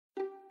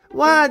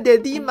哇，爹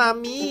地妈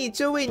咪，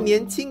这位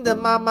年轻的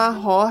妈妈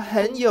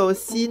很有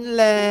心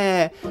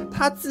嘞。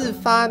她自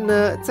发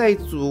呢，在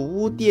祖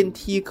屋电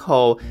梯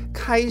口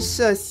开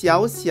设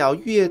小小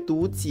阅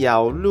读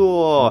角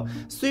落，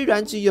虽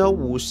然只有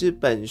50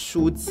本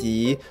书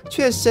籍，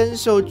却深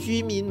受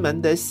居民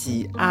们的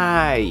喜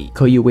爱。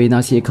可以为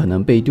那些可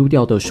能被丢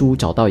掉的书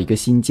找到一个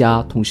新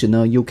家，同时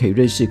呢，又可以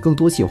认识更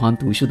多喜欢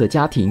读书的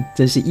家庭，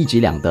真是一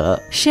举两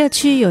得。社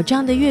区有这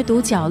样的阅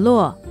读角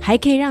落，还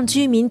可以让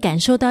居民感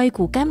受到一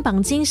股干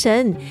绑精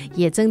神，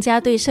也增加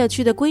对社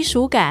区的归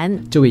属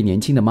感。这位年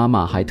轻的妈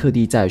妈还特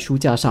地在书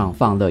架上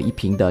放了1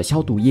瓶的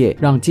消毒液，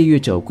让借阅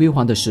者归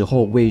还的时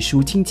候为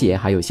书清洁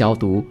还有消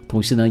毒，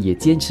同时呢，也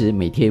坚持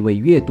每天为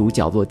阅读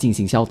角落进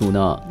行消毒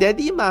呢。爹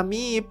地妈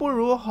咪，不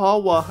如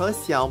我和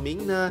小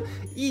明呢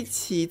一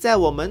起在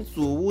我们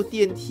祖屋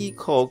电梯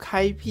口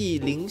开辟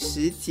零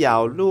食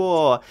角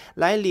落，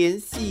来联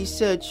系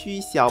社区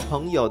小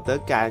朋友的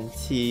感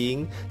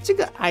情，这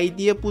个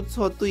idea 不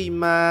错，对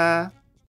吗？